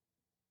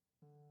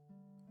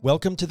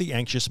Welcome to The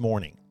Anxious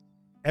Morning.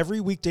 Every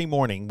weekday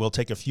morning, we'll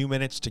take a few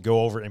minutes to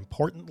go over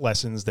important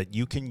lessons that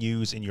you can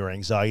use in your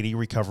anxiety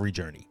recovery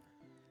journey.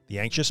 The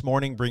Anxious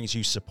Morning brings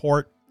you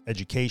support,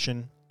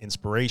 education,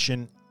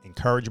 inspiration,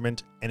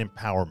 encouragement, and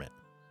empowerment.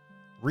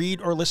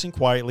 Read or listen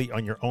quietly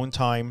on your own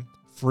time,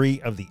 free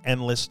of the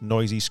endless,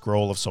 noisy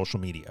scroll of social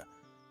media.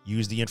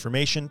 Use the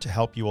information to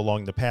help you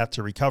along the path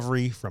to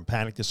recovery from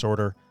panic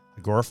disorder,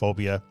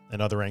 agoraphobia,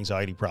 and other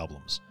anxiety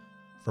problems.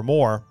 For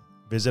more,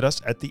 visit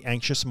us at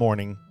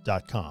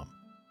theanxiousmorning.com.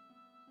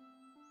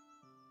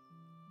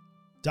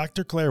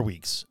 Dr. Claire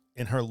Weekes,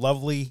 in her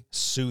lovely,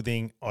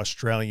 soothing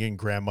Australian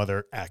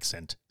grandmother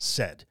accent,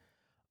 said,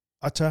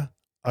 "Utter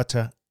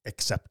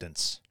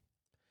acceptance."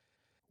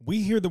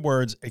 We hear the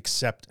words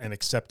accept and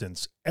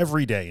acceptance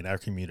every day in our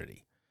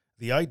community.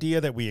 The idea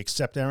that we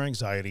accept our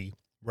anxiety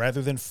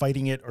rather than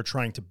fighting it or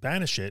trying to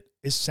banish it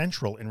is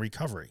central in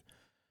recovery.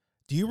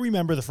 Do you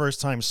remember the first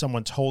time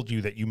someone told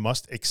you that you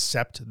must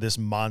accept this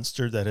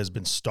monster that has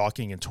been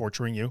stalking and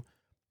torturing you?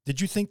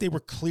 Did you think they were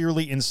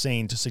clearly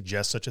insane to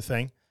suggest such a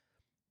thing?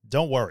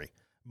 Don't worry.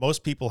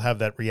 Most people have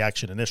that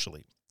reaction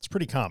initially. It's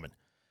pretty common.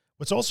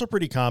 What's also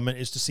pretty common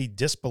is to see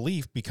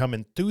disbelief become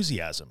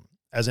enthusiasm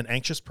as an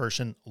anxious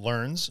person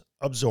learns,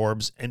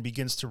 absorbs, and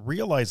begins to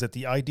realize that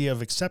the idea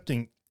of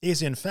accepting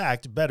is in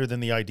fact better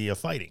than the idea of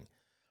fighting.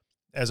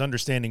 As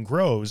understanding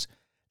grows,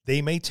 they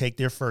may take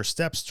their first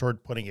steps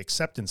toward putting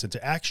acceptance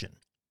into action.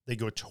 They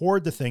go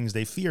toward the things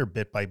they fear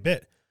bit by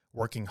bit,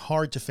 working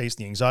hard to face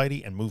the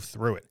anxiety and move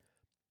through it.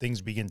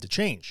 Things begin to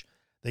change.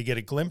 They get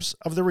a glimpse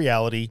of the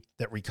reality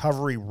that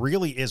recovery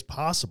really is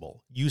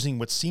possible using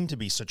what seemed to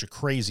be such a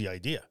crazy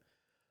idea.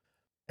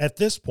 At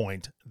this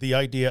point, the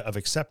idea of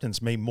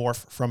acceptance may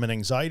morph from an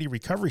anxiety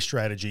recovery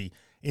strategy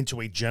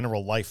into a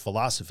general life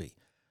philosophy.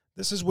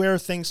 This is where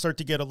things start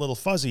to get a little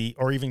fuzzy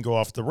or even go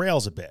off the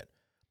rails a bit.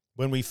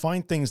 When we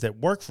find things that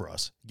work for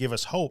us, give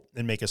us hope,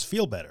 and make us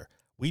feel better,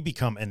 we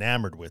become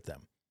enamored with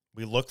them.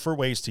 We look for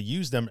ways to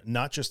use them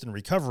not just in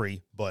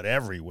recovery, but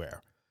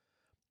everywhere.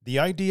 The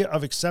idea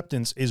of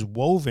acceptance is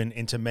woven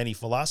into many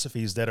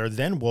philosophies that are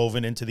then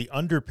woven into the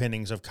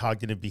underpinnings of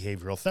cognitive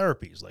behavioral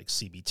therapies like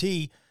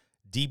CBT,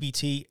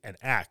 DBT, and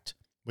ACT,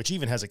 which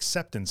even has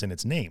acceptance in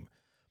its name.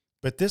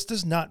 But this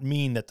does not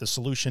mean that the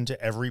solution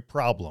to every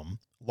problem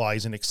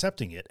lies in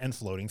accepting it and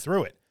floating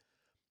through it.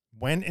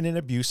 When in an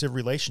abusive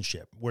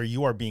relationship where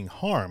you are being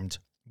harmed,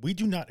 we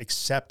do not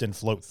accept and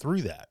float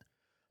through that.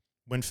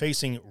 When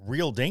facing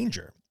real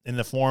danger in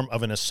the form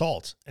of an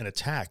assault, an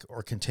attack,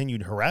 or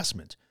continued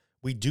harassment,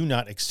 we do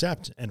not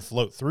accept and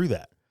float through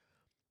that.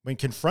 When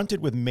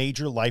confronted with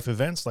major life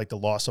events like the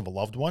loss of a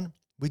loved one,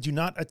 we do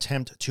not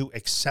attempt to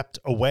accept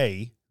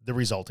away the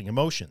resulting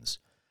emotions.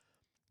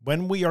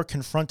 When we are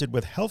confronted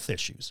with health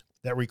issues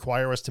that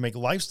require us to make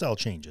lifestyle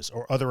changes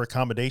or other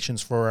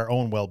accommodations for our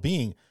own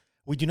well-being,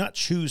 we do not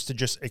choose to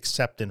just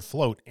accept and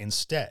float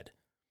instead.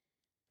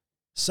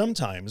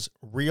 Sometimes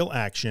real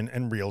action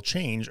and real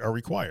change are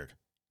required,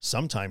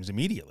 sometimes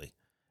immediately.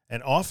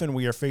 And often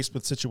we are faced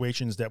with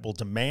situations that will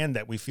demand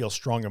that we feel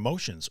strong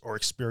emotions or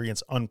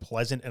experience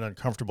unpleasant and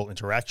uncomfortable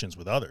interactions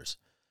with others.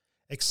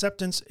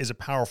 Acceptance is a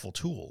powerful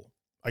tool.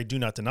 I do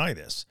not deny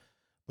this.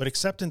 But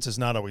acceptance is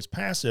not always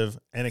passive,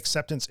 and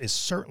acceptance is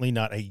certainly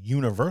not a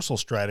universal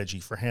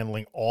strategy for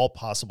handling all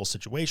possible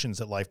situations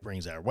that life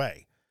brings our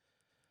way.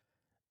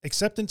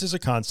 Acceptance is a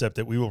concept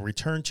that we will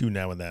return to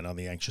now and then on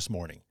The Anxious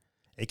Morning.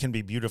 It can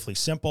be beautifully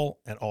simple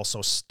and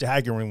also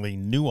staggeringly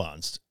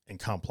nuanced and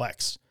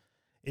complex.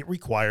 It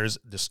requires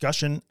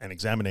discussion and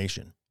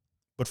examination.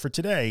 But for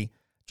today,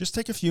 just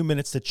take a few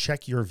minutes to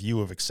check your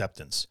view of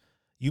acceptance.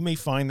 You may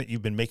find that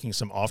you've been making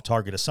some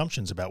off-target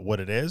assumptions about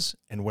what it is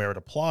and where it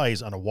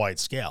applies on a wide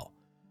scale.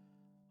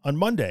 On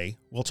Monday,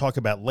 we'll talk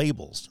about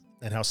labels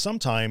and how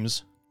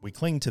sometimes we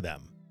cling to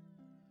them.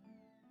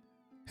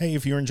 Hey,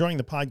 if you're enjoying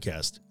the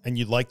podcast and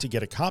you'd like to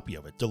get a copy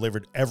of it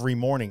delivered every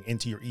morning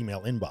into your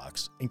email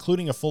inbox,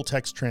 including a full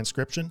text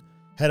transcription,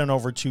 head on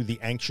over to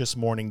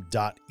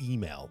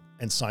theanxiousmorning.email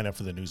and sign up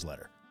for the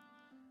newsletter.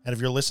 And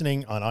if you're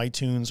listening on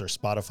iTunes or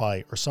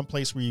Spotify or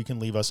someplace where you can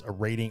leave us a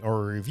rating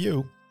or a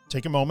review,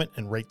 take a moment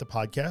and rate the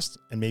podcast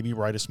and maybe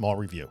write a small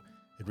review.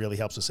 It really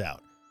helps us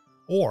out.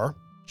 Or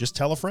just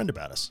tell a friend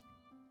about us.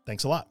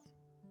 Thanks a lot.